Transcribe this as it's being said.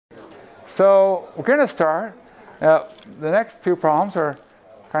So we're going to start. The next two problems are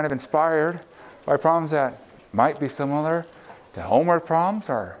kind of inspired by problems that might be similar to homework problems,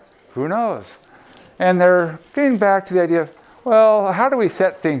 or who knows. And they're getting back to the idea of, well, how do we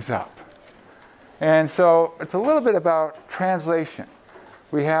set things up? And so it's a little bit about translation.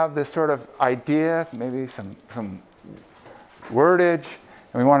 We have this sort of idea, maybe some wordage,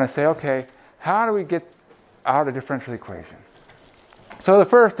 and we want to say, okay, how do we get out a differential equation? So the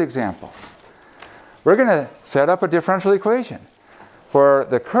first example, we're going to set up a differential equation for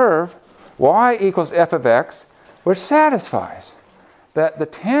the curve y equals f of x, which satisfies that the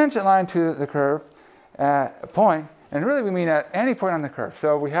tangent line to the curve at a point, and really we mean at any point on the curve.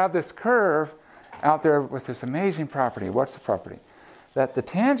 So we have this curve out there with this amazing property. What's the property? That the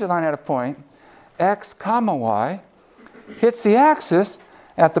tangent line at a point, x comma y, hits the axis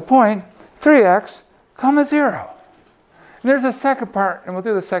at the point 3x comma 0. And there's a second part, and we'll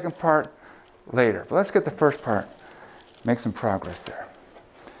do the second part later. But let's get the first part, make some progress there.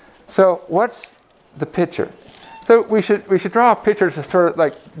 So what's the picture? So we should draw a picture to sort of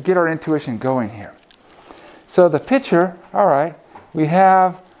like get our intuition going here. So the picture, all right, we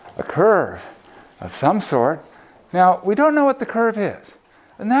have a curve of some sort. Now, we don't know what the curve is,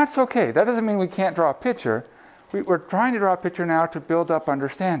 and that's okay. That doesn't mean we can't draw a picture. We're trying to draw a picture now to build up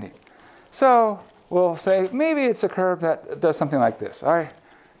understanding. So we'll say maybe it's a curve that does something like this. All right,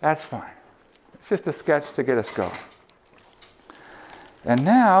 that's fine. It's just a sketch to get us going. And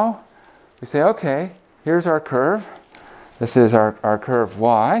now we say, okay, here's our curve. This is our curve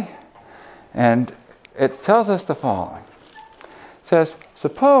y, and it tells us the following. It says,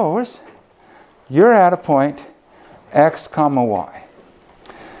 suppose you're at a point x comma y.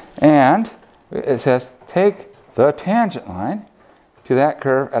 And it says, take the tangent line to that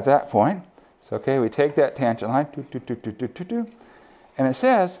curve at that point. So, okay, we take that tangent line, and it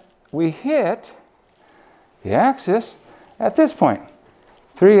says, we hit the axis at this point,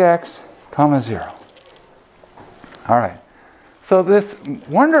 3x comma 0. All right. So this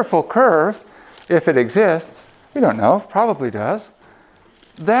wonderful curve, if it exists, we don't know, probably does.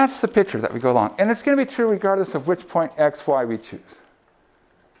 That's the picture that we go along. And it's going to be true regardless of which point x, y we choose.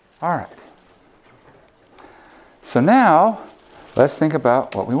 All right. So now, let's think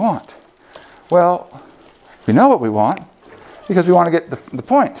about what we want. Well, we know what we want because we want to get the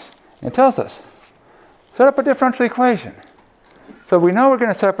points. And it tells us, set up a differential equation. So we know we're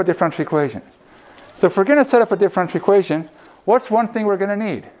going to set up a differential equation. So if we're going to set up a differential equation, what's one thing we're going to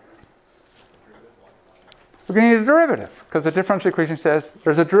need? We're going to need a derivative, because the differential equation says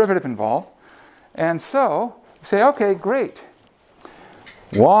there's a derivative involved. And so we say, okay, great.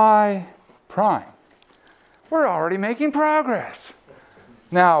 Y prime. We're already making progress.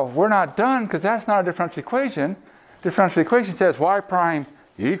 Now, we're not done, because that's not a differential equation. Differential equation says y prime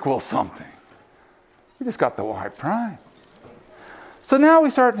equals something. We just got the y prime. So now we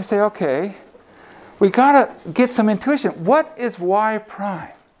start to say, okay, we got to get some intuition. What is y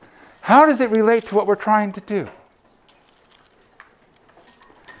prime? How does it relate to what we're trying to do?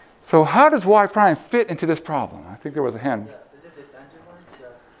 So how does y prime fit into this problem? I think there was a hand. Is it the tangent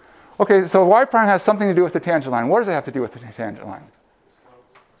line? Okay, so y prime has something to do with the tangent line. What does it have to do with the tangent line?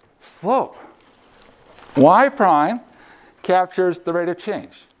 Slope. Y prime captures the rate of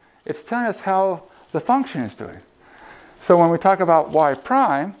change. It's telling us how the function is doing. So when we talk about y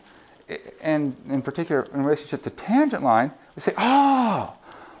prime, and in particular in relationship to tangent line, we say, oh,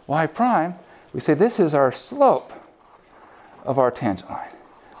 y prime, we say this is our slope of our tangent line.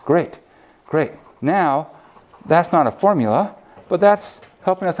 Great, great. Now, that's not a formula, but that's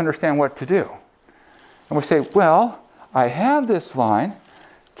helping us understand what to do. And we say, well, I have this line.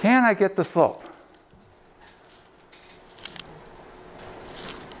 Can I get the slope?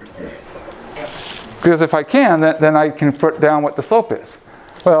 Because if I can, then I can put down what the slope is.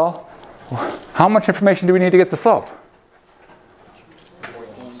 Well, how much information do we need to get the slope?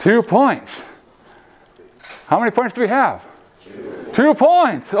 2 points. How many points do we have? 2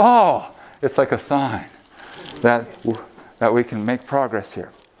 points. Oh, it's like a sign that we can make progress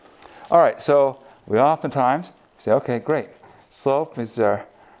here. All right, so we oftentimes say, okay, great. Slope is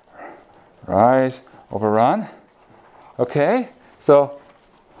rise over run. Okay, so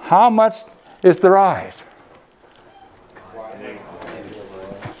how much is the rise?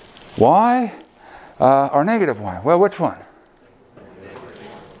 Y or negative y? Well, which one?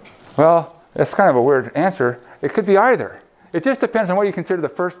 Well, that's kind of a weird answer. It could be either. It just depends on what you consider the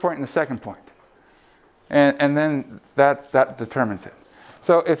first point and the second point. And then that determines it.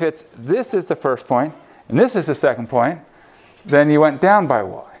 So if this is the first point and this is the second point, then you went down by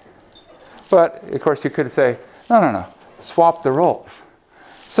y. But, of course, you could say, no, swap the roles.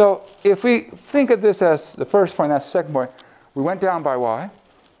 So if we think of this as the first point, that's the second point, we went down by y.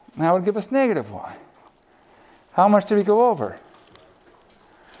 Now it would give us negative y. How much did we go over?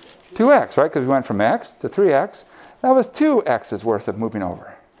 2x, right? Because we went from x to 3x. That was 2x's worth of moving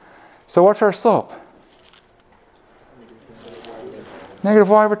over. So what's our slope? Negative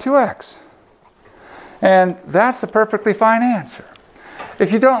y over 2x. And that's a perfectly fine answer.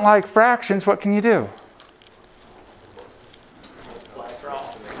 If you don't like fractions, what can you do?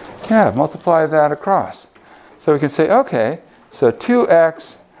 Yeah, multiply that across. So we can say, okay, so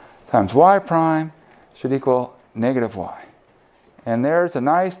 2x times y prime should equal negative y. And there's a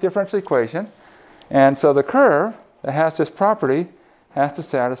nice differential equation. And so the curve that has this property has to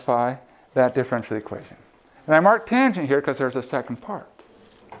satisfy that differential equation. And I marked tangent here because there's a second part.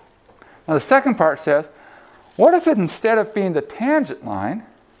 Now the second part says, what if it, instead of being the tangent line,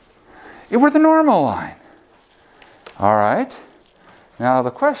 it were the normal line? All right. Now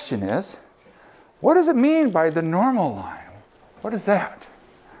the question is, what does it mean by the normal line? What is that?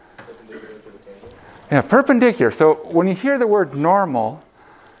 Yeah, perpendicular. So when you hear the word normal,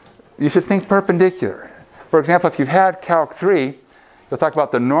 you should think perpendicular. For example, if you've had Calc 3, you'll talk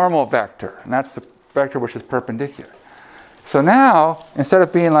about the normal vector, and that's the vector which is perpendicular. So now, instead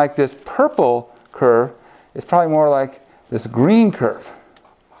of being like this purple curve, it's probably more like this green curve.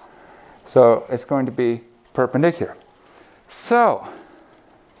 So it's going to be perpendicular. So,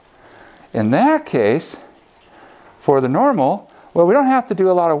 in that case, for the normal, well, we don't have to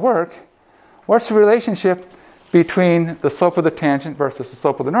do a lot of work. What's the relationship between the slope of the tangent versus the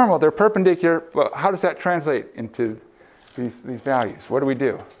slope of the normal? They're perpendicular, but how does that translate into these values? What do we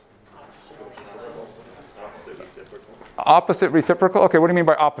do? Opposite reciprocal? Okay, what do you mean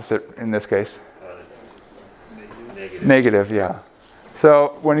by opposite in this case? Negative. Negative, yeah.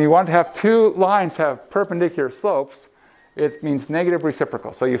 So when you want to have two lines have perpendicular slopes, it means negative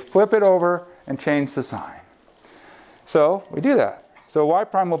reciprocal. So you flip it over and change the sign. So we do that. So y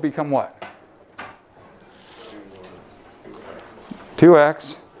prime will become what?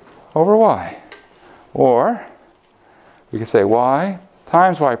 2x over y. Or we could say y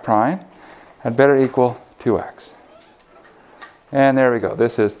times y prime had better equal 2x. And there we go.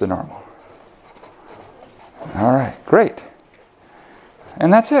 This is the normal. All right, great.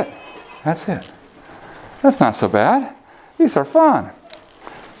 And that's it. That's it. That's not so bad. These are fun.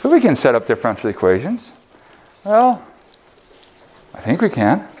 So we can set up differential equations. Well, I think we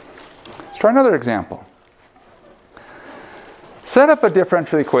can. Let's try another example. Set up a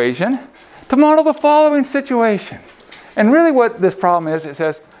differential equation to model the following situation. And really what this problem is, it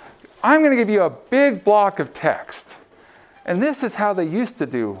says, I'm going to give you a big block of text. And this is how they used to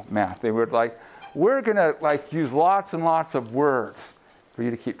do math. They would we're going to use lots and lots of words for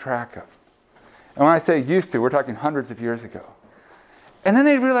you to keep track of. And when I say used to, we're talking hundreds of years ago. And then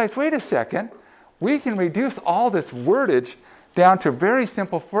they realized, wait a second, we can reduce all this wordage down to very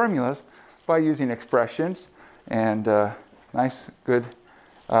simple formulas by using expressions and nice, good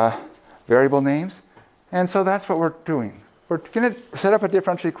variable names. And so that's what we're doing. We're going to set up a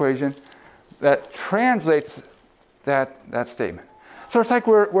differential equation that translates that statement. So it's like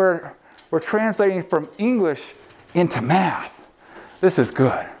we're translating from English into math. This is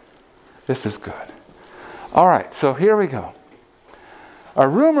good. This is good. All right, so here we go. A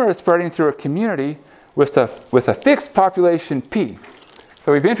rumor is spreading through a community with a fixed population P.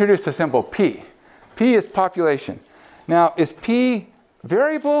 So we've introduced a symbol P. P is population. Now, is P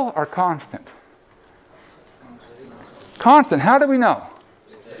variable or constant? Constant. How do we know?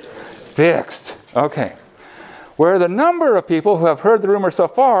 Fixed. Okay. Where the number of people who have heard the rumor so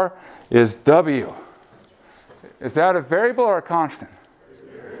far is W. Is that a variable or a constant?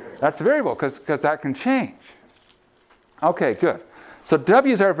 That's a variable because that can change. Okay, good. So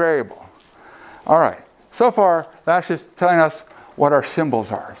W is our variable. All right. So far, that's just telling us what our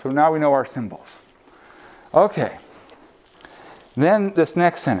symbols are. So now we know our symbols. Okay. Then this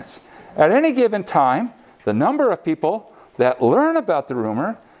next sentence. At any given time, the number of people that learn about the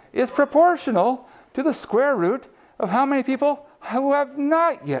rumor is proportional to the square root of how many people who have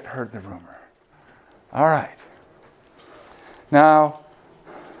not yet heard the rumor. All right. Now,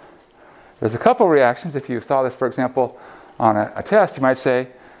 there's a couple reactions. If you saw this, for example, on a test, you might say,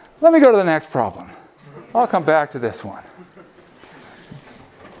 let me go to the next problem. I'll come back to this one.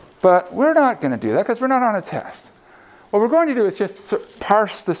 But we're not going to do that because we're not on a test. What we're going to do is just sort of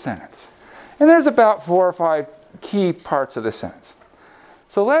parse the sentence. And there's about 4 or 5 key parts of the sentence.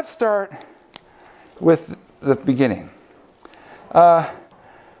 So let's start with the beginning. The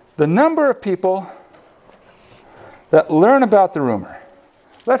number of people that learn about the rumor.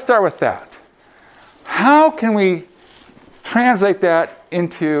 Let's start with that. How can we translate that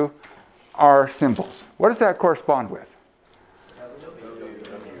into our symbols. What does that correspond with?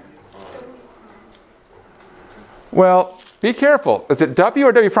 Well, be careful. Is it W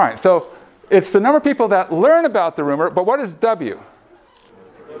or W prime? So it's the number of people that learn about the rumor, but what is W?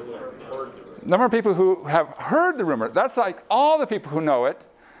 Number of people who have heard the rumor. That's like all the people who know it.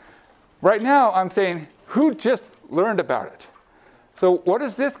 Right now, I'm saying who just learned about it. So what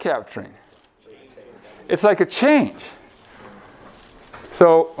is this capturing? It's like a change.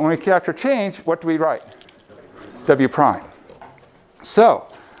 So when we capture change, what do we write? W prime. So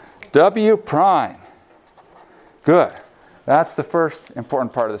W prime. Good. That's the first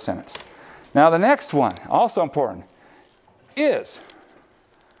important part of the sentence. Now the next one, also important, is.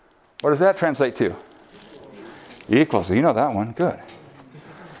 What does that translate to? Equals. You know that one. Good.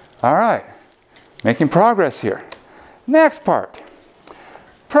 All right. Making progress here. Next part.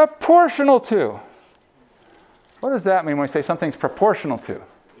 Proportional to. What does that mean when we say something's proportional to?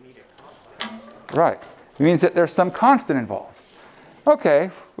 Right. It means that there's some constant involved. Okay.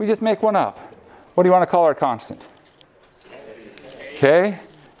 We just make one up. What do you want to call our constant? K.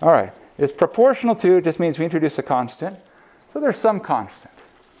 All right. It's proportional to just means we introduce a constant. So there's some constant.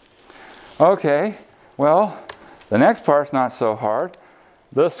 Okay, well, the next part's not so hard.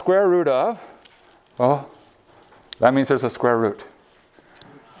 The square root of, well, that means there's a square root.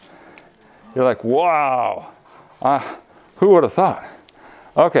 You're like, wow, who would have thought?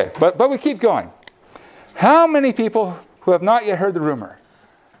 Okay, but we keep going. How many people who have not yet heard the rumor?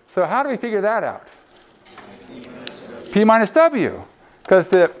 So how do we figure that out? P minus W,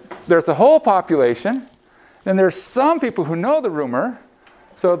 because there's a whole population, then there's some people who know the rumor.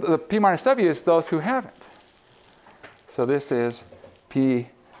 So the P minus W is those who haven't. So this is P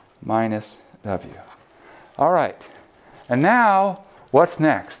minus W. All right. And now, what's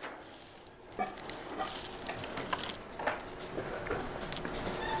next?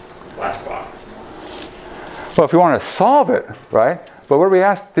 Last box. Well, if you want to solve it, right? But what are we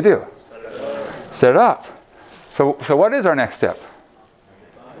asked to do? Set it up. So what is our next step?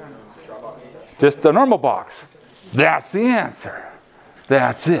 Just the normal box. That's the answer.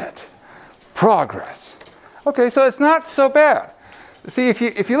 That's it. Progress. Okay, so it's not so bad. See, if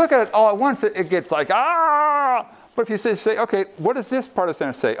you look at it all at once, it gets like, ah! But if you say, okay, what does this part of the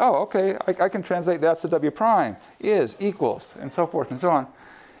sentence say? Oh, okay, I can translate that's the W prime, is, equals, and so forth and so on.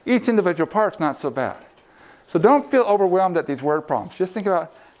 Each individual part's not so bad. So don't feel overwhelmed at these word problems. Just think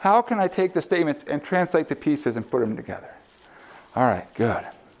about, how can I take the statements and translate the pieces and put them together? All right, good,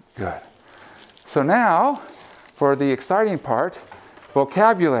 good. So now, for the exciting part,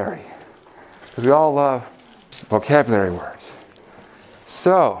 vocabulary, because we all love vocabulary words.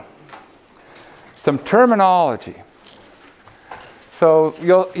 So, some terminology. So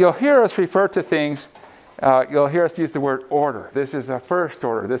you'll hear us refer to things, you'll hear us use the word order. This is a first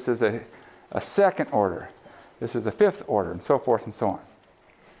order, this is a second order, this is a fifth order, and so forth and so on.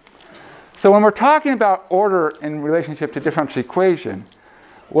 So when we're talking about order in relationship to differential equation,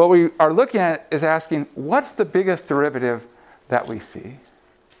 what we are looking at is asking, what's the biggest derivative that we see?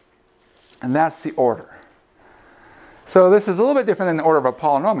 And that's the order. So this is a little bit different than the order of a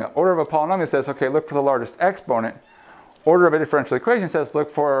polynomial. Order of a polynomial says, okay, look for the largest exponent. Order of a differential equation says, look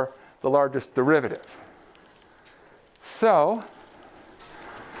for the largest derivative. So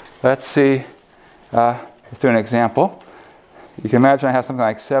let's see, let's do an example. You can imagine I have something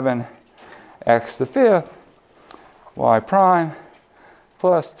like 7x to the fifth, y prime,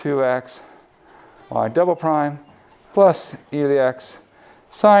 plus 2x, y double prime, plus e to the x,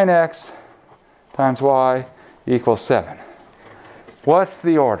 sine x times y equals 7. What's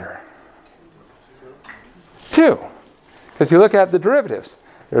the order? 2. Because you look at the derivatives.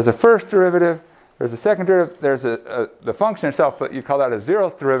 There's a first derivative, there's a second derivative, there's the function itself, but you call that a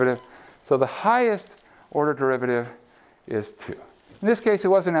zeroth derivative. So the highest order derivative is 2. In this case, it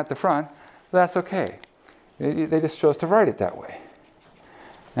wasn't at the front, but that's okay. They just chose to write it that way.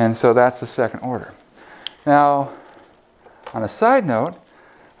 And so that's the second order. Now, on a side note,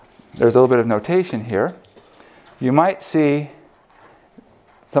 there's a little bit of notation here. You might see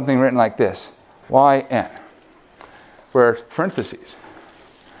something written like this, yn, where it's parentheses.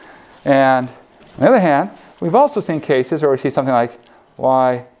 And on the other hand, we've also seen cases where we see something like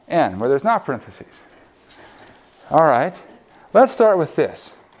yn, where there's not parentheses. All right, let's start with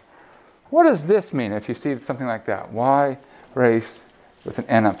this. What does this mean if you see something like that? Y raised with an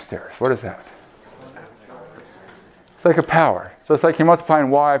n upstairs. What is that? It's like a power. So it's like you're multiplying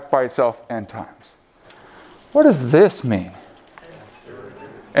y by itself n times. What does this mean?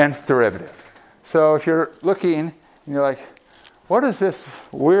 Nth derivative. So if you're looking and you're like, what is this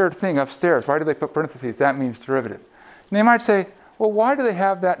weird thing upstairs? Why do they put parentheses? That means derivative. And they might say, Well, why do they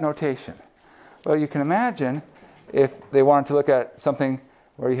have that notation? Well, you can imagine if they wanted to look at something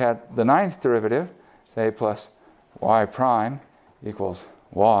where you had the ninth derivative, say plus y prime equals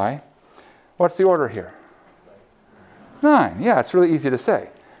y. What's the order here? 9. Yeah, it's really easy to say.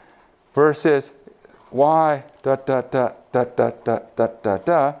 Versus y dot dot dot dot dot dot dot dot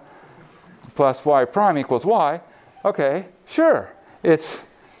dot plus y prime equals y. Okay, sure.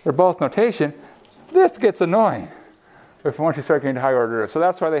 They're both notation. This gets annoying once you start getting to higher order derivatives. So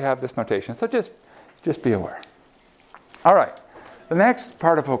that's why they have this notation. So just be aware. All right, the next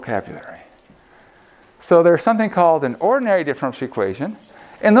part of vocabulary. So there's something called an ordinary differential equation.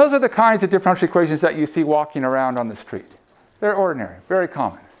 And those are the kinds of differential equations that you see walking around on the street. They're ordinary, very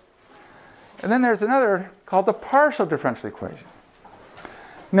common. And then there's another called the partial differential equation.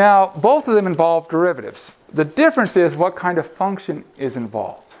 Now, both of them involve derivatives. The difference is what kind of function is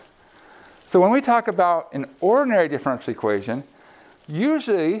involved. So when we talk about an ordinary differential equation,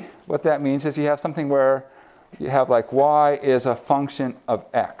 usually what that means is you have something where you have like y is a function of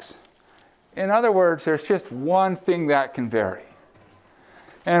x. In other words, there's just one thing that can vary.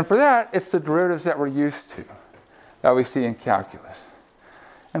 And for that, it's the derivatives that we're used to, that we see in calculus.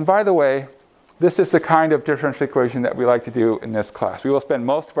 And by the way, this is the kind of differential equation that we like to do in this class. We will spend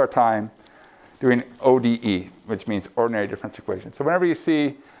most of our time doing ODE, which means ordinary differential equation. So whenever you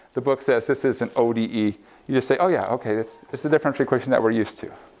see the book says this is an ODE, you just say, oh yeah, okay, it's the differential equation that we're used to.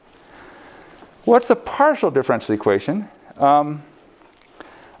 What's a partial differential equation?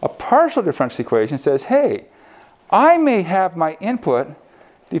 A partial differential equation says, hey, I may have my input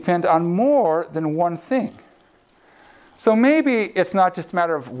depend on more than one thing. So maybe it's not just a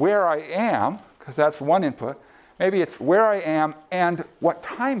matter of where I am, because that's one input. Maybe it's where I am and what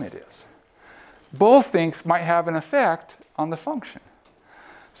time it is. Both things might have an effect on the function.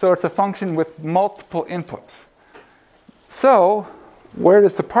 So it's a function with multiple inputs. So where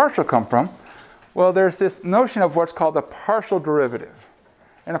does the partial come from? Well, there's this notion of what's called a partial derivative.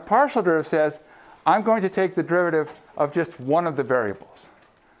 And a partial derivative says, I'm going to take the derivative of just one of the variables.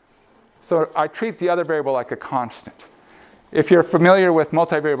 So I treat the other variable like a constant. If you're familiar with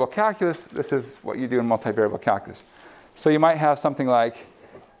multivariable calculus, this is what you do in multivariable calculus. So you might have something like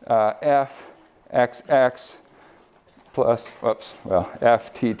f xx plus,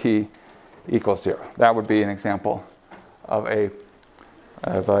 ft equals 0. That would be an example of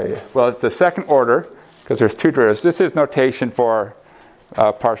well, it's the second order, because there's two derivatives. This is notation for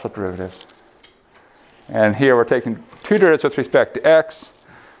partial derivatives. And here we're taking two derivatives with respect to x,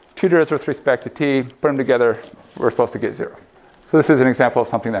 two derivatives with respect to t, put them together, we're supposed to get 0. So this is an example of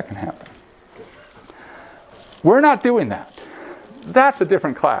something that can happen. We're not doing that. That's a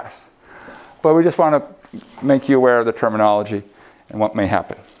different class. But we just want to make you aware of the terminology and what may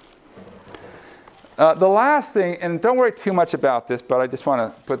happen. The last thing, and don't worry too much about this, but I just want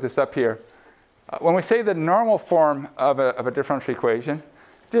to put this up here. When we say the normal form of a differential equation,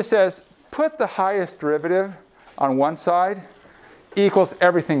 it just says put the highest derivative on one side equals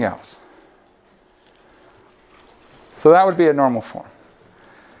everything else. So that would be a normal form.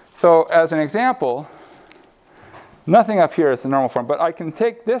 So as an example, nothing up here is the normal form, but I can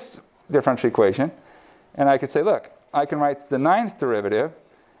take this differential equation and I could say, look, I can write the ninth derivative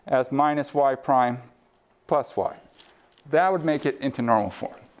as minus y prime plus y. That would make it into normal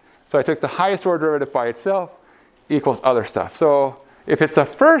form. So I took the highest order derivative by itself equals other stuff. So if it's a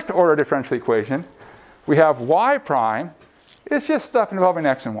first order differential equation, we have y prime. It's just stuff involving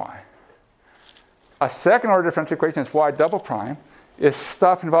x and y. A second order differential equation is y double prime. Is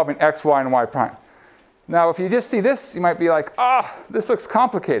stuff involving x, y, and y prime. Now, if you just see this, you might be like, this looks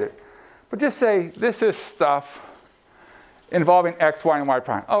complicated. But just say, this is stuff involving x, y, and y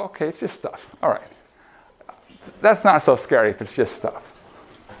prime. Oh, okay, it's just stuff. All right. That's not so scary if it's just stuff.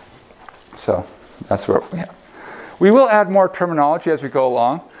 So that's where we have. We will add more terminology as we go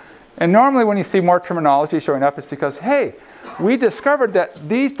along. And normally when you see more terminology showing up, it's because, hey, we discovered that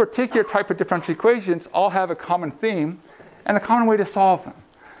these particular type of differential equations all have a common theme and a common way to solve them.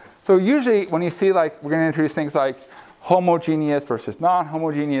 So usually when you see, like, we're going to introduce things like homogeneous versus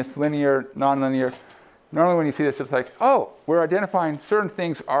non-homogeneous, linear, non-linear. Normally when you see this, it's like, oh, we're identifying certain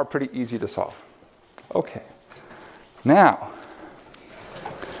things are pretty easy to solve. Okay. Now,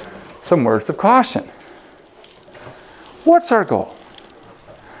 some words of caution. What's our goal?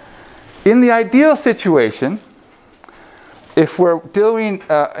 In the ideal situation, if we're doing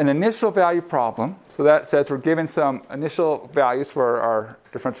an initial value problem, so that says we're given some initial values for our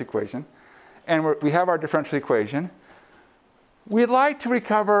differential equation, and we have our differential equation, we'd like to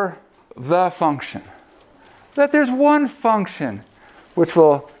recover the function. That there's one function which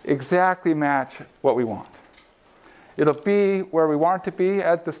will exactly match what we want. It'll be where we want it to be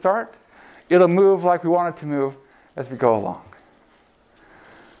at the start. It'll move like we want it to move as we go along.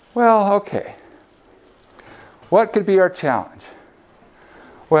 Well, okay. What could be our challenge?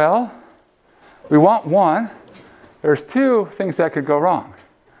 Well, we want 1. There's 2 things that could go wrong.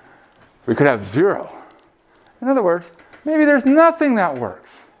 We could have 0. In other words, maybe there's nothing that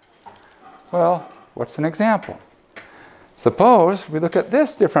works. Well, what's an example? Suppose we look at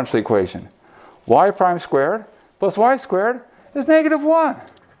this differential equation. Y prime squared plus y squared is negative 1.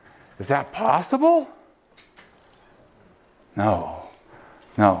 Is that possible? No.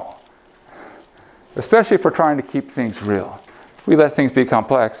 No. Especially if we're trying to keep things real. If we let things be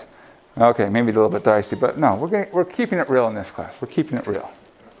complex, okay, maybe a little bit dicey, but no, we're keeping it real in this class. We're keeping it real.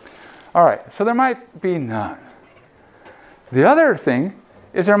 All right, so there might be none. The other thing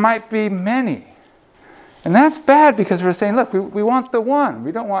is there might be many. And that's bad because we're saying, look, we want the 1.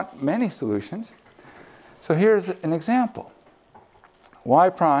 We don't want many solutions. So here's an example. Y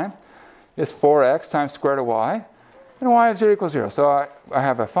prime is 4x times square root of y, and y of 0 equals 0. So I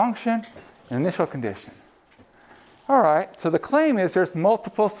have a function, an initial condition. All right, so the claim is there's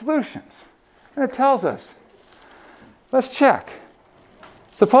multiple solutions. And it tells us. Let's check.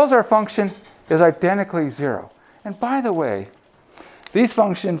 Suppose our function is identically 0. And by the way, these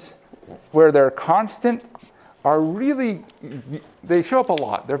functions where they're constant are really, they show up a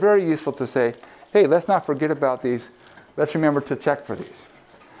lot. They're very useful to say, hey, let's not forget about these. Let's remember to check for these.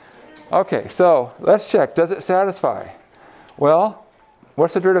 Okay, so let's check. Does it satisfy? Well,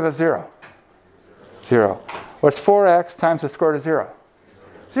 what's the derivative of 0? 0. What's 4x times the square root of 0?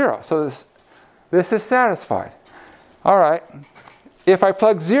 0. So this is satisfied. All right. If I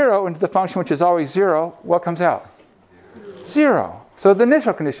plug 0 into the function, which is always 0, what comes out? 0. So the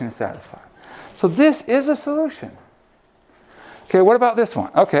initial condition is satisfied. So this is a solution. Okay, what about this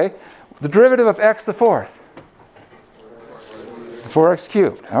one? Okay, the derivative of x to the 4th. 4x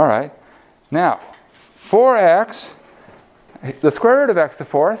cubed. All right. Now, 4x, the square root of x to the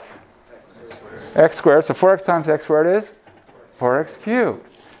 4th, x squared. So 4x times x squared is 4x cubed.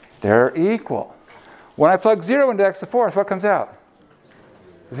 They're equal. When I plug 0 into x to the 4th, what comes out?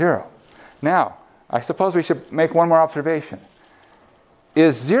 0. Now, I suppose we should make one more observation.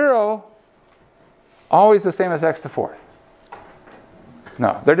 Is 0 always the same as x to the 4th?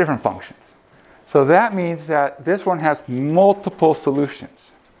 No, they're different functions. So that means that this one has multiple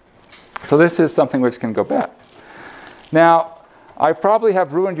solutions. So this is something which can go bad. Now, I probably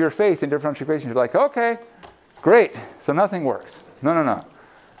have ruined your faith in differential equations. You're like, okay, great, so nothing works. No, no, no.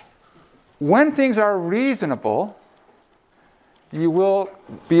 When things are reasonable, you will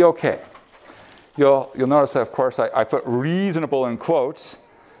be okay. You'll notice that, of course, I put reasonable in quotes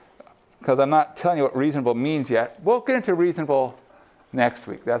because I'm not telling you what reasonable means yet. We'll get into reasonable next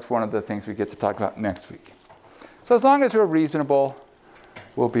week. That's one of the things we get to talk about next week. So as long as we're reasonable,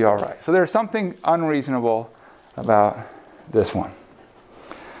 we'll be all right. So there's something unreasonable about this one.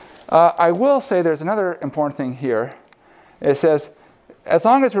 I will say there's another important thing here. It says, as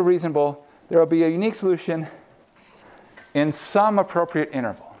long as we're reasonable, there will be a unique solution in some appropriate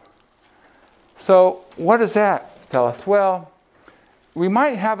interval. So what does that tell us? Well, we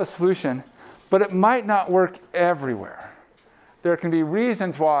might have a solution, but it might not work everywhere. There can be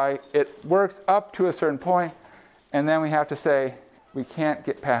reasons why it works up to a certain point, and then we have to say we can't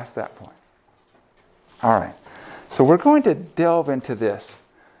get past that point. All right, so we're going to delve into this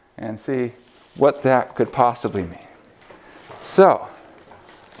and see what that could possibly mean. So,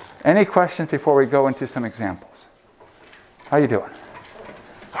 any questions before we go into some examples? How you doing?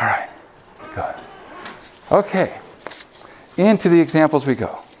 All right, good. Okay, into the examples we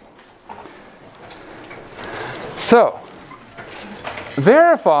go. So,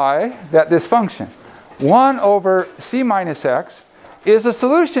 verify that this function, 1 over c minus x, is a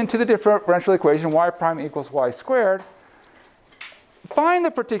solution to the differential equation y prime equals y squared. Find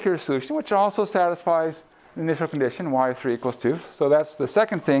the particular solution, which also satisfies the initial condition, y of 3 equals 2. So that's the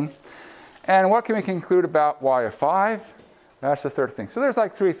second thing. And what can we conclude about y of 5? That's the third thing. So there's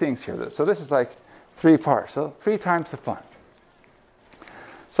like 3 things here. So this is like 3 parts. So 3 times the fun.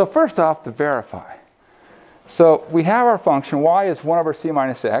 So first off, to verify. So we have our function, y is 1 over c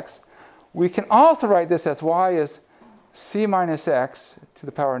minus x. We can also write this as y is c minus x to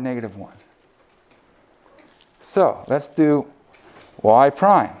the power of negative 1. So let's do y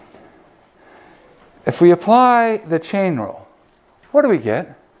prime. If we apply the chain rule, what do we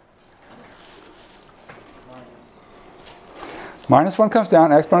get? Minus 1 comes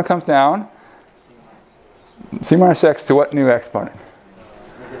down, exponent comes down. C minus x to what new exponent?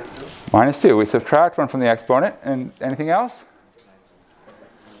 Minus 2. We subtract 1 from the exponent. And anything else?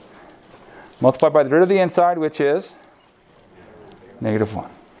 Multiply by the root of the inside, which is -1.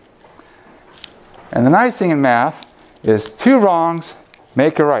 And the nice thing in math is 2 wrongs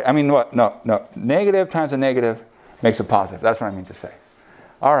make a right. I mean, what? No. Negative times a negative makes a positive. That's what I mean to say.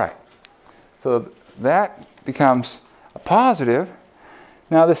 All right. So that becomes a positive.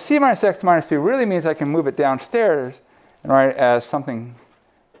 Now, the c minus x minus 2 really means I can move it downstairs and write it as something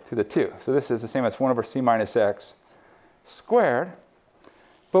to the 2. So this is the same as 1 over c minus x squared.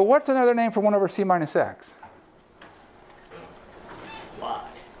 But what's another name for 1 over c minus x? Y.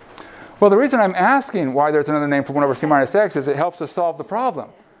 Well, the reason I'm asking why there's another name for 1 over c minus x is it helps us solve the problem.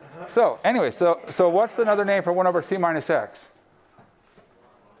 So anyway, so what's another name for 1 over c minus x?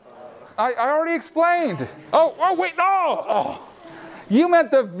 I already explained. Oh, wait, no! Oh. You meant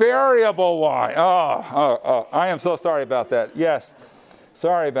the variable y. Oh, I am so sorry about that. Yes,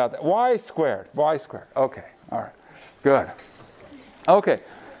 sorry about that. Y squared. Okay, all right, good. Okay,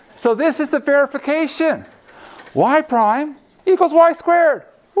 so this is the verification. Y prime equals y squared.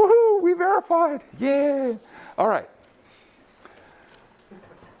 Woohoo, we verified. Yay. All right.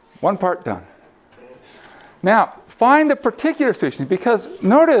 One part done. Now, find the particular solution, because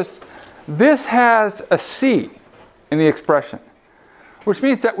notice this has a c in the expression, which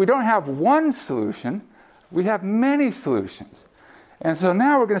means that we don't have one solution, we have many solutions. And so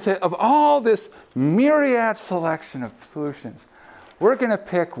now we're going to say, of all this myriad selection of solutions, we're going to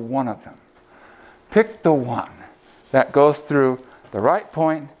pick one of them. Pick the one that goes through the right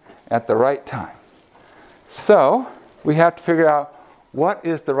point at the right time. So we have to figure out what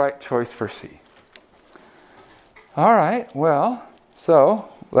is the right choice for C. All right, well, so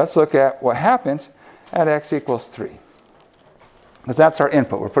let's look at what happens at x equals 3. Because that's our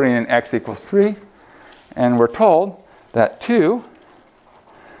input. We're putting in x equals 3, and we're told that 2,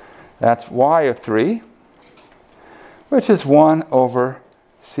 that's y of 3, which is 1 over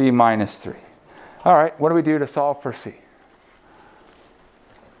c minus 3. All right, what do we do to solve for c?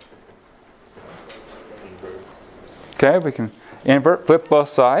 Okay, we can invert, flip both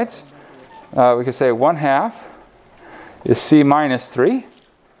sides. We can say 1/2 is c minus 3.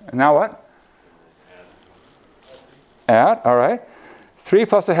 And now what? Add, all right. 3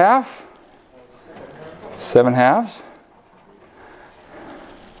 plus 1/2? 7/2.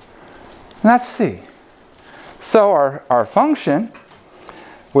 And that's c. So our function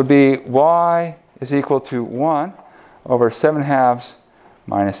would be y is equal to 1 over 7/2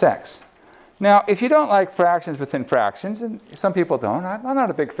 minus x. Now, if you don't like fractions within fractions, and some people don't, I'm not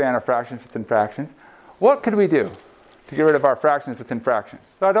a big fan of fractions within fractions, what could we do to get rid of our fractions within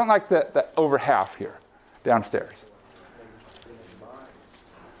fractions? So I don't like the over half here, downstairs.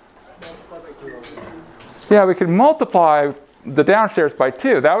 Yeah, we could multiply the downstairs by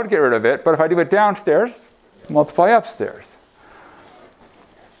 2. That would get rid of it. But if I do it downstairs, multiply upstairs.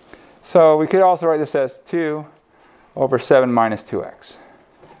 So we could also write this as 2 over 7 minus 2x.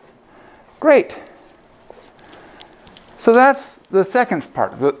 Great. So that's the second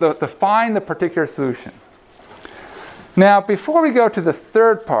part, the find the particular solution. Now, before we go to the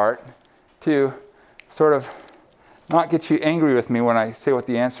third part, to sort of not get you angry with me when I say what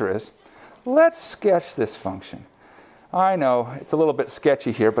the answer is, let's sketch this function. I know it's a little bit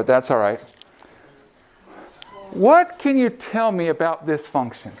sketchy here, but that's all right. What can you tell me about this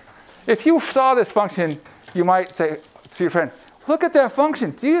function? If you saw this function, you might say to your friend, look at that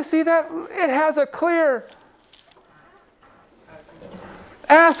function. Do you see that? It has a clear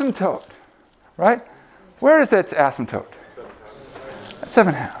asymptote, right? Where is its asymptote?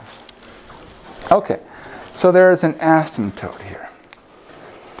 7/2. Okay, so there is an asymptote here.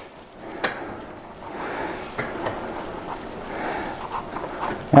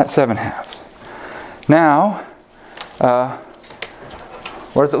 At 7/2. Now,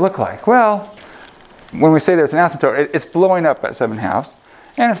 what does it look like? Well, when we say there's an asymptote, it's blowing up at 7/2,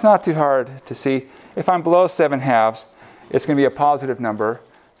 and it's not too hard to see. If I'm below 7/2, it's going to be a positive number,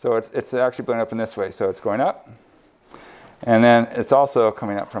 so it's actually blowing up in this way. So it's going up, and then it's also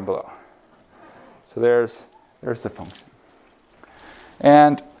coming up from below. So there's the function.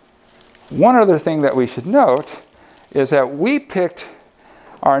 And one other thing that we should note is that we picked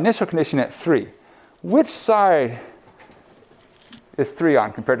our initial condition at 3. Which side is 3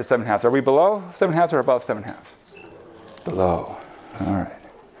 on compared to 7/2? Are we below 7/2 or above 7/2? Below. All right.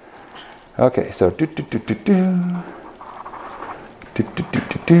 Okay, so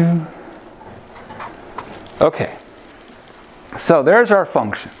Okay. So there's our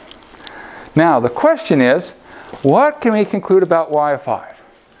function. Now the question is, what can we conclude about y of 5?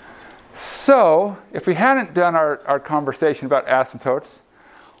 So if we hadn't done our conversation about asymptotes,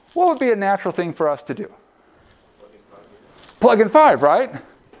 what would be a natural thing for us to do? Plug in 5, right?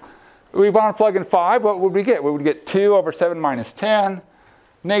 we want to plug in 5, what would we get? We would get 2 over 7 minus 10,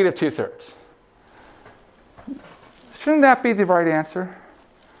 negative 2/3. Shouldn't that be the right answer?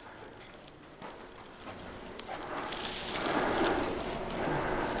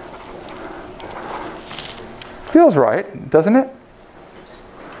 Feels right, doesn't it?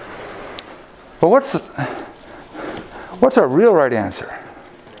 But what's our real right answer?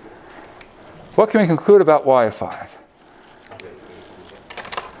 What can we conclude about y of 5?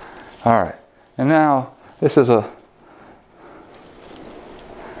 All right, and now this is a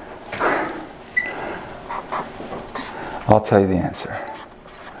I'll tell you the answer.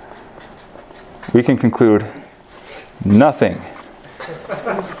 We can conclude nothing.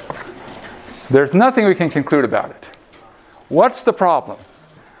 There's nothing we can conclude about it. What's the problem?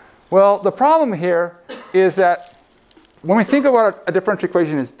 Well, the problem here is that when we think of what a differential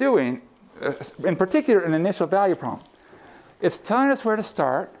equation is doing, in particular an initial value problem, it's telling us where to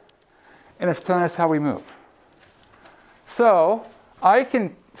start and it's telling us how we move. So I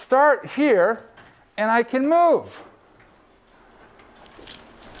can start here and I can move.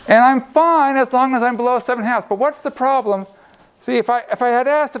 And I'm fine as long as I'm below 7/2. But what's the problem? See, if I had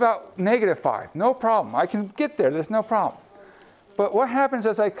asked about negative 5, no problem. I can get there, there's no problem. But what happens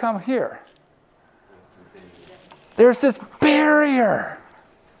as I come here? There's this barrier.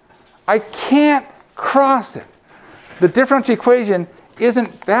 I can't cross it. The differential equation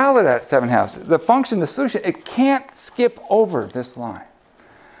isn't valid at 7/2. The function, the solution, it can't skip over this line.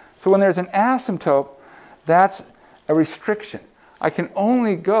 So when there's an asymptote, that's a restriction. I can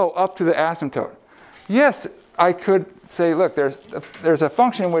only go up to the asymptote. Yes, I could say, look, there's a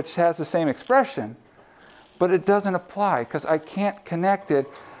function which has the same expression, but it doesn't apply because I can't connect it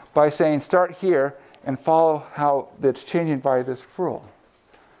by saying start here and follow how it's changing by this rule.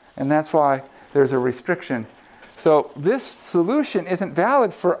 And that's why there's a restriction. So this solution isn't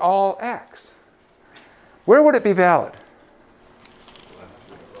valid for all x. Where would it be valid?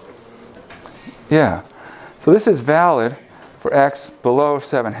 Yeah. So this is valid for x below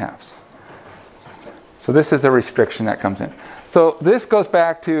 7/2. So this is a restriction that comes in. So this goes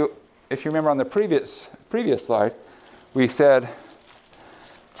back to, if you remember on the previous slide, we said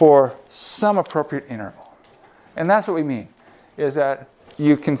for some appropriate interval. And that's what we mean, is that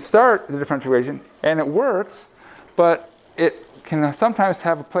you can start the differential equation and it works, but it can sometimes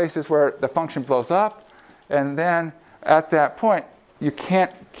have places where the function blows up, and then at that point you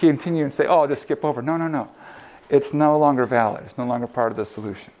can't continue and say, oh, I'll just skip over. No, no, no. It's no longer valid. It's no longer part of the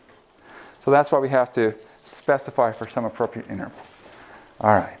solution. So that's why we have to specify for some appropriate interval.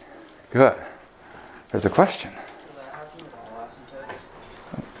 All right, good. There's a question. Does that happen with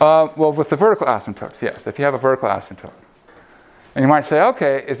all asymptotes? Well, with the vertical asymptotes, yes, if you have a vertical asymptote. And you might say,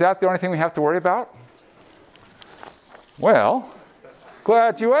 okay, is that the only thing we have to worry about? Well,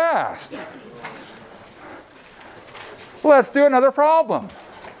 glad you asked. Let's do another problem.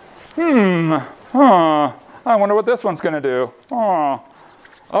 I wonder what this one's going to do.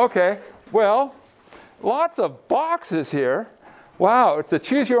 Okay, well, lots of boxes here. Wow, it's a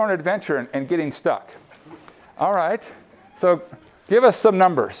choose your own adventure and getting stuck. All right, so give us some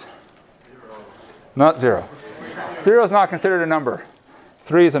numbers. Not 0. 0 is not considered a number.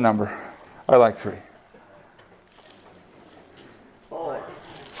 3 is a number. I like 3.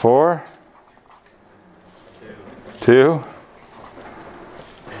 4. 2.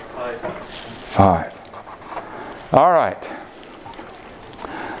 5. All right.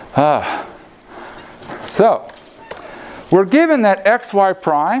 So we're given that xy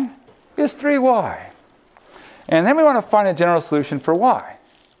prime is 3y. And then we want to find a general solution for y.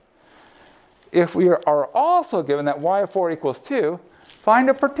 If we are also given that y of 4 equals 2, find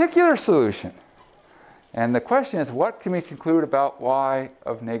a particular solution. And the question is, what can we conclude about y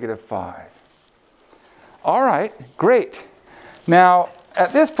of negative 5? All right, great. Now,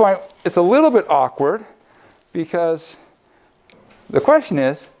 at this point, it's a little bit awkward because the question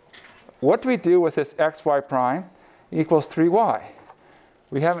is, what do we do with this xy prime equals 3y?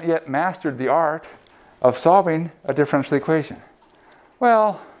 We haven't yet mastered the art of solving a differential equation.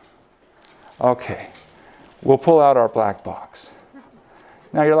 Well, okay, we'll pull out our black box.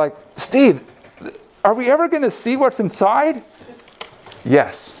 Now you're like, Steve, are we ever going to see what's inside?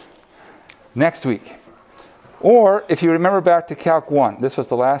 Yes, next week. Or if you remember back to Calc 1, this was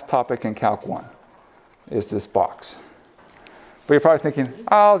the last topic in Calc 1, is this box. But you're probably thinking,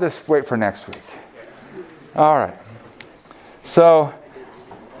 I'll just wait for next week. All right. So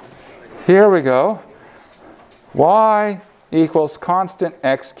here we go. Y equals constant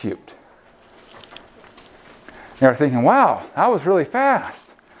x cubed. You're thinking, wow, that was really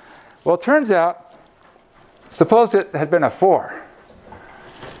fast. Well, it turns out, suppose it had been a 4.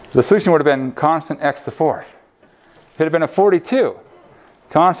 the solution would have been constant x to the fourth. If it had been a 42,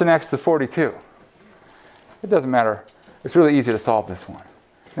 constant x to the 42. It doesn't matter. It's really easy to solve this one.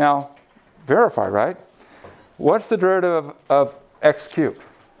 Now, verify, right? What's the derivative of x cubed?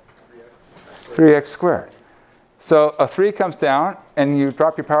 3x squared. So a 3 comes down, and you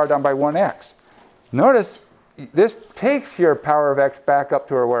drop your power down by 1x. Notice this takes your power of x back up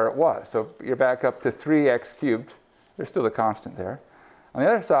to where it was. So you're back up to 3x cubed. There's still a constant there. On the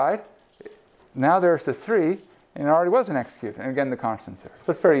other side, now there's the 3, and it already was an x cubed. And again, the constant's there.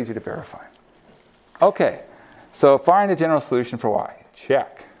 So it's very easy to verify. Okay, so find a general solution for y.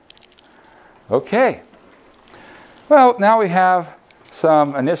 Check. Okay. Well, now we have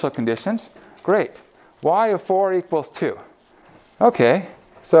some initial conditions. Great. Y of 4 equals 2. Okay,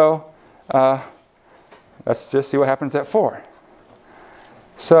 so let's just see what happens at 4.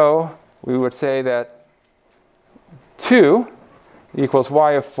 So we would say that 2 equals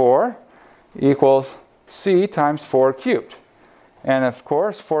y of 4 equals c times 4 cubed. And of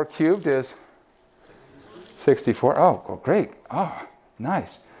course, 4 cubed is 64. Oh, well, great. Oh,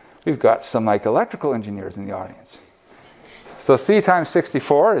 nice. We've got some like electrical engineers in the audience. So c times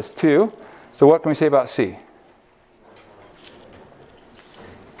 64 is 2. So what can we say about c?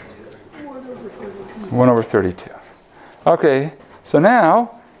 1 over 32. Okay, so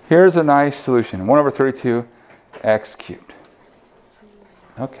now here's a nice solution. 1 over 32 x cubed.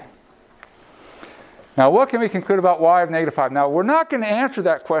 Okay. Now what can we conclude about y of negative 5? Now we're not going to answer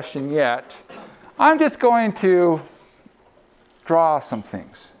that question yet. I'm just going to draw some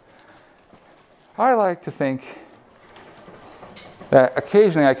things. I like to think that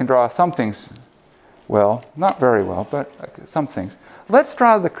occasionally I can draw some things well, not very well, but some things. Let's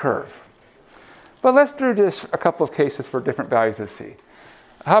draw the curve. But let's do just a couple of cases for different values of c.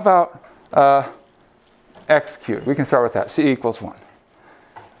 How about x cubed? We can start with that. C equals 1.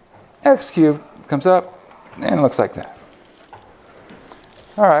 X cubed comes up and it looks like that.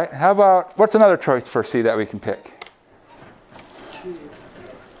 All right, how about, what's another choice for c that we can pick?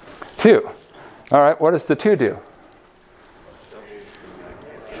 2. All right, what does the 2 do?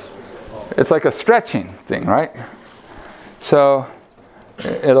 It's like a stretching thing, right? So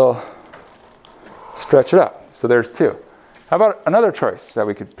it'll stretch it up. So there's 2. How about another choice that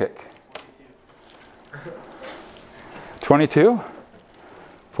we could pick? 22?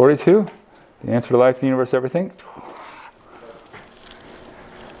 42? The answer to life, the universe, everything?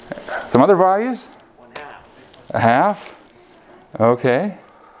 Some other values? 1/2. A half? Okay.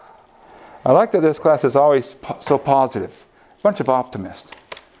 I like that this class is always so positive. A bunch of optimists.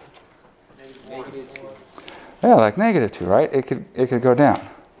 Yeah, like negative 2, right? It could go down.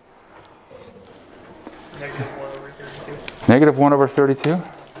 Negative 1 over 32.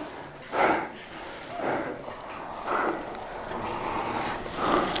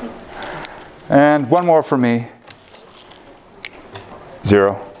 And one more for me.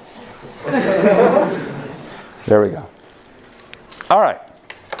 0. There we go. All right.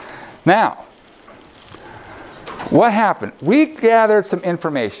 Now, what happened? We gathered some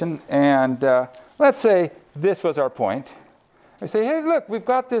information, and let's say this was our point. We say, hey, look, we've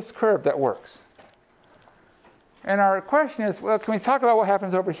got this curve that works. And our question is, well, can we talk about what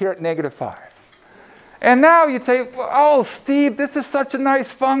happens over here at negative 5? And now you'd say, oh, Steve, this is such a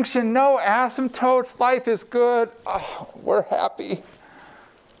nice function. No asymptotes. Life is good. Oh, we're happy.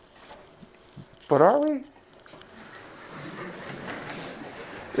 But are we?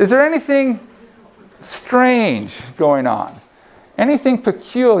 Is there anything strange going on? Anything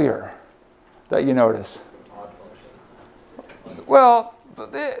peculiar that you notice? Well,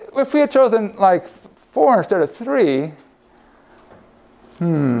 if we had chosen like 4 instead of 3,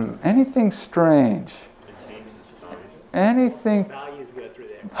 anything strange? Anything? Values go through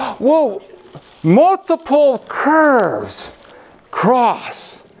there. Whoa! Multiple curves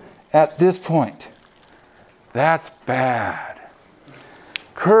cross at this point. That's bad.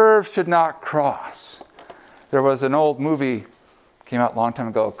 Curves should not cross. There was an old movie, came out a long time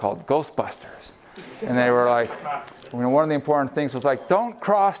ago, called Ghostbusters. And they were like, one of the important things was like, don't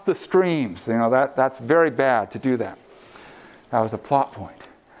cross the streams. That's very bad to do that. That was a plot point.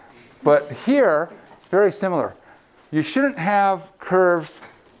 But here, it's very similar. You shouldn't have curves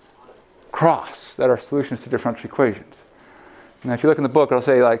cross that are solutions to differential equations. Now, if you look in the book, it'll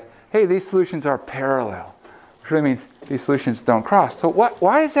say like, hey, these solutions are parallel, which really means these solutions don't cross. So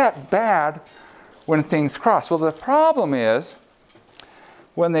why is that bad when things cross? Well, the problem is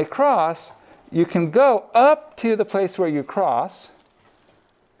when they cross, you can go up to the place where you cross,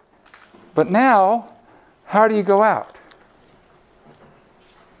 but now, how do you go out?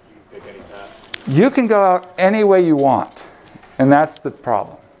 Pick any path. You can go out any way you want, and that's the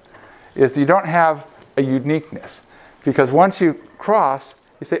problem. is you don't have a uniqueness. Because once you cross,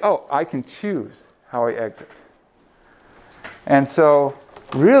 you say, oh, I can choose how I exit. And so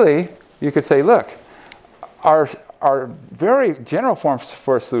really, you could say, look, our very general form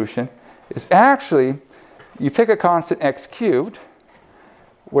for a solution is actually you pick a constant x cubed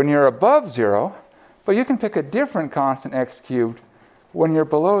when you're above 0, but you can pick a different constant x cubed when you're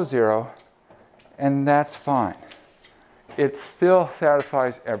below 0, and that's fine. It still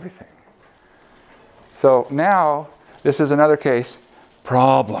satisfies everything. So now, this is another case,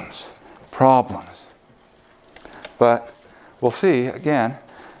 problems. But we'll see, again,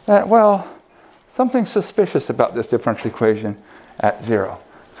 that, well, something suspicious about this differential equation at 0.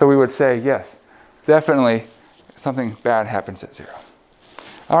 So we would say, yes, definitely something bad happens at 0.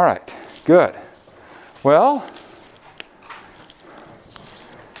 All right, good. Well,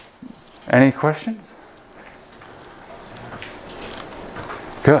 any questions?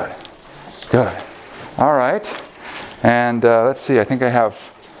 Good. All right. And let's see, I think I have,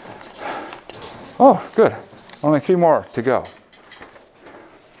 oh, good. Only 3 more to go.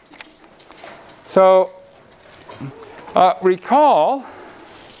 So recall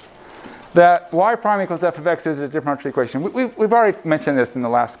that y prime equals f of x is a differential equation. We've already mentioned this in the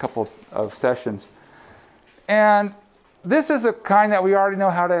last couple of sessions. And this is a kind that we already know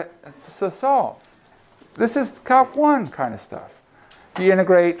how to solve. This is Calc 1 kind of stuff. You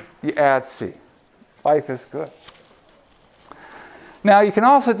integrate, you add c. Life is good. Now you can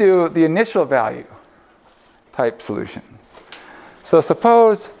also do the initial value type solutions. So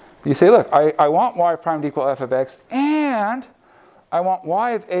suppose you say, look, I want y prime to equal f of x, and I want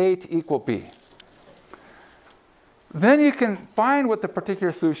y of a to equal b. Then you can find what the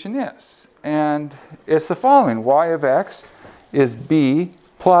particular solution is. And it's the following. Y of x is b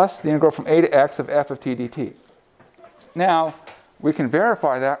plus the integral from a to x of f of t dt. Now, we can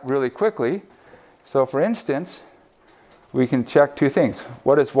verify that really quickly. So for instance, we can check 2 things.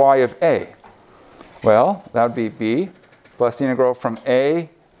 What is y of a? Well, that would be b plus the integral from a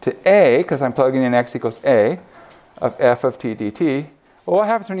to a, because I'm plugging in x equals a, of f of t dt. Well, what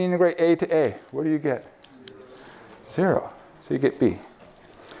happens when you integrate a to a? What do you get? 0. So you get b.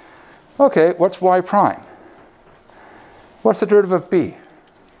 Okay, what's y prime? What's the derivative of b?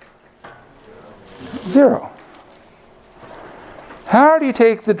 0. How do you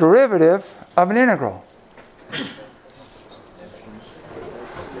take the derivative of an integral?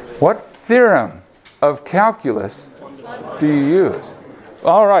 What theorem of calculus do you use?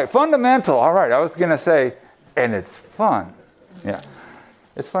 All right, fundamental. All right, I was going to say, and it's fun. Yeah,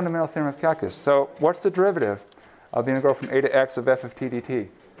 it's fundamental theorem of calculus. So what's the derivative of the integral from a to x of f of t dt?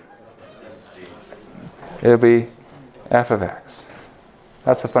 It'll be f of x.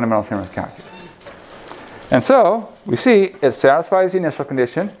 That's the fundamental theorem of calculus. And so we see it satisfies the initial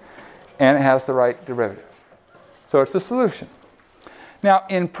condition, and it has the right derivative. So it's the solution. Now,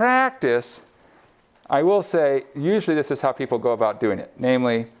 in practice, I will say, usually this is how people go about doing it.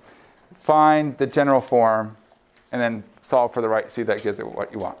 Namely, find the general form, and then solve for the right c that gives it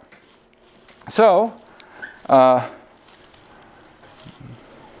what you want. So, I'm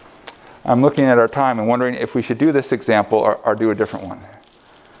looking at our time and wondering if we should do this example or do a different one.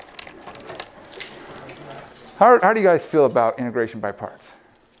 How do you guys feel about integration by parts?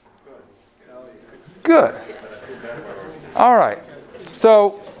 Good. All right.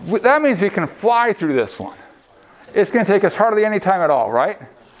 So that means we can fly through this one. It's going to take us hardly any time at all, right?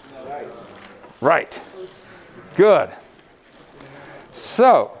 Right. Good.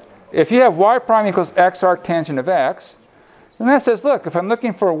 So if you have y prime equals x arctangent of x, then that says, look, if I'm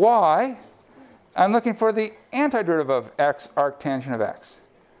looking for y, I'm looking for the antiderivative of x arctangent of x.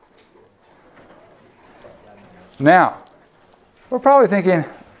 Now, we're probably thinking,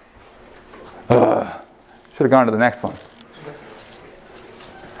 should have gone to the next one.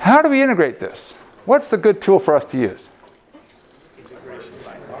 How do we integrate this? What's the good tool for us to use?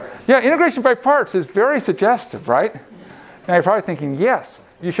 Yeah, integration by parts is very suggestive, right? Now you're probably thinking, yes,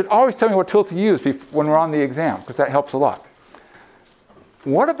 you should always tell me what tool to use when we're on the exam, because that helps a lot.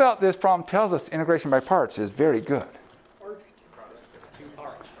 What about this problem tells us integration by parts is very good?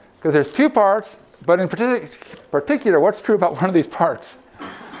 Because there's 2 parts, but in particular, what's true about one of these parts?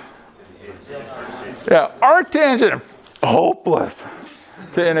 Yeah, arctangent, hopeless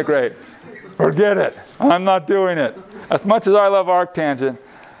to integrate. Forget it. I'm not doing it. As much as I love arctangent,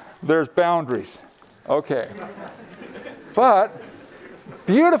 there's boundaries. Okay. But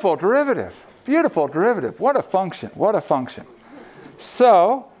beautiful derivative. Beautiful derivative. What a function. What a function.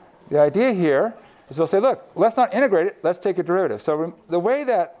 So the idea here is we'll say, look, let's not integrate it. Let's take a derivative. So the way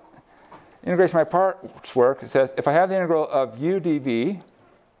that integration by parts work, it says if I have the integral of u dv,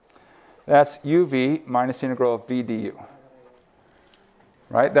 That's uv minus the integral of v du.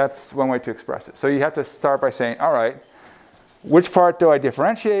 Right? That's one way to express it. So you have to start by saying, all right, which part do I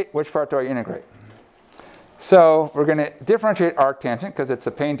differentiate? Which part do I integrate? So we're going to differentiate arctangent because it's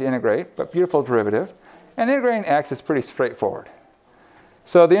a pain to integrate, but beautiful derivative. And integrating x is pretty straightforward.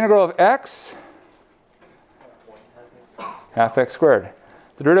 So the integral of x, half x squared.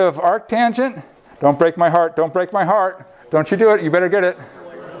 The derivative of arctangent, don't break my heart, don't break my heart. Don't you do it, you better get it.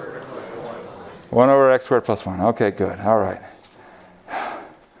 1 over x squared plus 1. Okay, good. All right.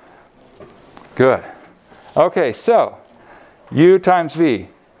 Good. Okay, so u times v,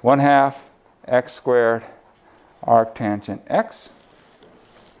 1/2 x squared arctangent x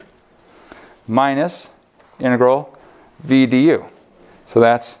minus integral v du. So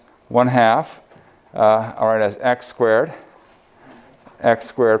that's 1/2, all right, as x squared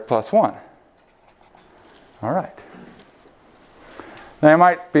plus 1. All right. Now you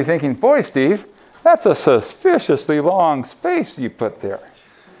might be thinking, boy, Steve, that's a suspiciously long space you put there.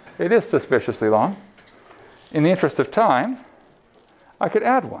 It is suspiciously long. In the interest of time, I could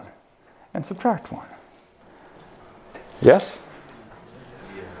add 1 and subtract 1. Yes?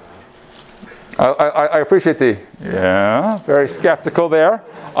 I appreciate the, yeah, very skeptical there.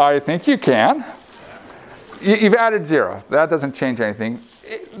 I think you can. You've added 0. That doesn't change anything.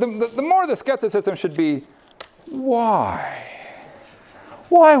 The more the skepticism should be, why?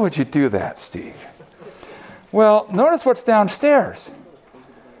 Why would you do that, Steve? Well, notice what's downstairs.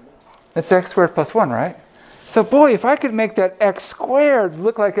 It's x squared plus 1, right? So boy, if I could make that x squared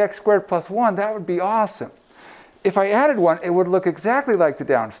look like x squared plus 1, that would be awesome. If I added 1, it would look exactly like the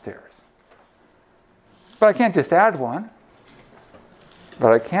downstairs. But I can't just add 1.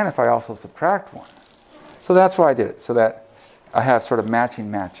 But I can if I also subtract 1. So that's why I did it, so that I have sort of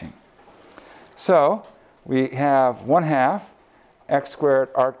matching. So we have 1/2 x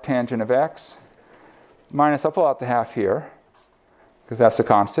squared arctangent of x minus, I'll pull out the half here, because that's a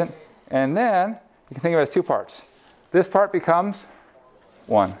constant. And then you can think of it as 2 parts. This part becomes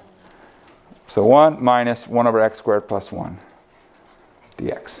 1. So 1 minus 1 over x squared plus 1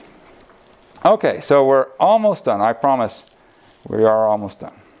 dx. Okay, so we're almost done. I promise we are almost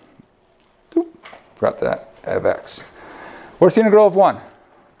done. Forgot that of x. What's the integral of 1?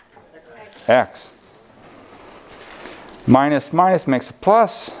 X. Minus makes a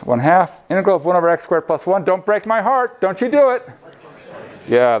plus, 1/2. Integral of 1 over x squared plus 1. Don't break my heart. Don't you do it.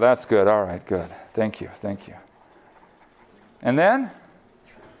 Yeah, that's good. All right, good. Thank you. And then?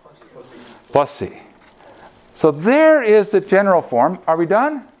 Plus c. So there is the general form. Are we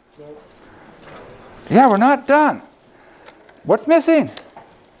done? Yeah, we're not done. What's missing?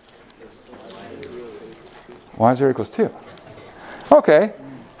 y0 equals 2. Okay,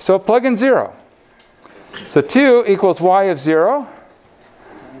 so plug in 0. So 2 equals y of 0.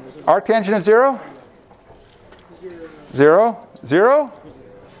 Arctangent of 0? 0. 0?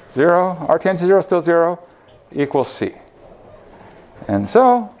 0. Arctangent of 0 is still 0. Equals c. And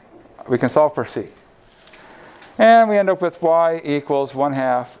so we can solve for c. And we end up with y equals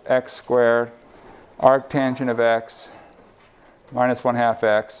 1/2 x squared arctangent of x minus 1/2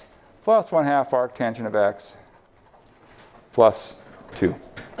 x plus 1/2 arctangent of x plus 2.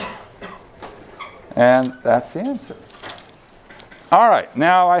 And that's the answer. All right,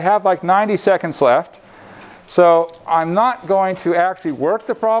 now I have like 90 seconds left. So I'm not going to actually work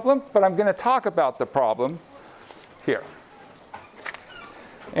the problem, but I'm going to talk about the problem here.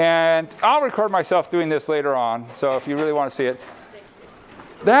 And I'll record myself doing this later on, so if you really want to see it.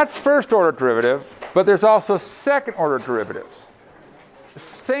 That's first order derivative, but there's also second order derivatives.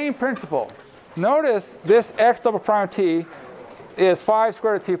 Same principle. Notice this x double prime t is 5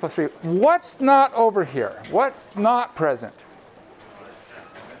 squared root of t plus 3. What's not over here? What's not present?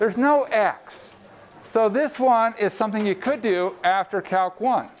 There's no x. So this one is something you could do after Calc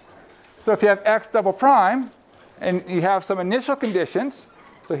 1. So if you have x double prime, and you have some initial conditions,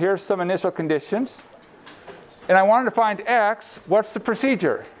 so here's some initial conditions, and I wanted to find x, what's the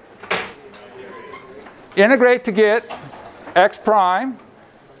procedure? Integrate to get x prime.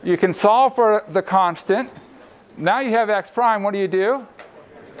 You can solve for the constant. Now you have x prime, what do?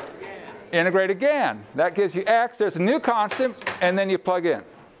 Integrate again. That gives you x, there's a new constant, and then you plug in.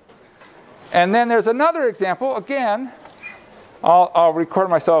 And then there's another example, again, I'll record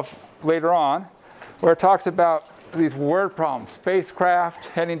myself later on, where it talks about these word problems, spacecraft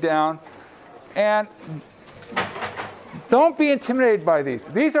heading down. And don't be intimidated by these.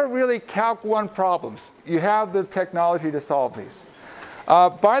 These are really Calc 1 problems. You have the technology to solve these.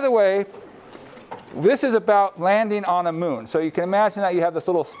 By the way, this is about landing on a moon. So you can imagine that you have this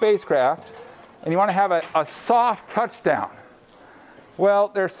little spacecraft, and you want to have a soft touchdown. Well,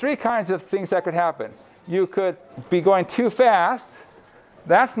 there's three kinds of things that could happen. You could be going too fast.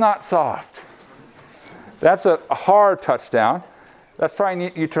 That's not soft. That's a hard touchdown. That's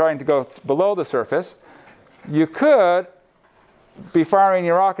probably you trying to go below the surface. You could be firing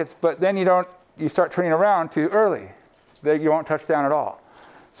your rockets, but then you start turning around too early. Then you won't touch down at all.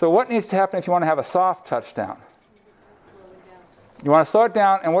 So what needs to happen if you want to have a soft touchdown? You want to slow it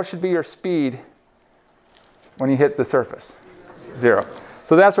down, and what should be your speed when you hit the surface? 0.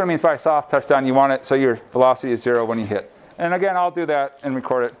 So that's what it means by soft touchdown. You want it so your velocity is 0 when you hit. And again, I'll do that and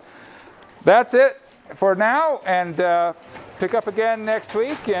record it. That's it for now, and pick up again next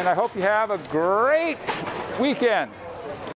week. And I hope you have a great weekend.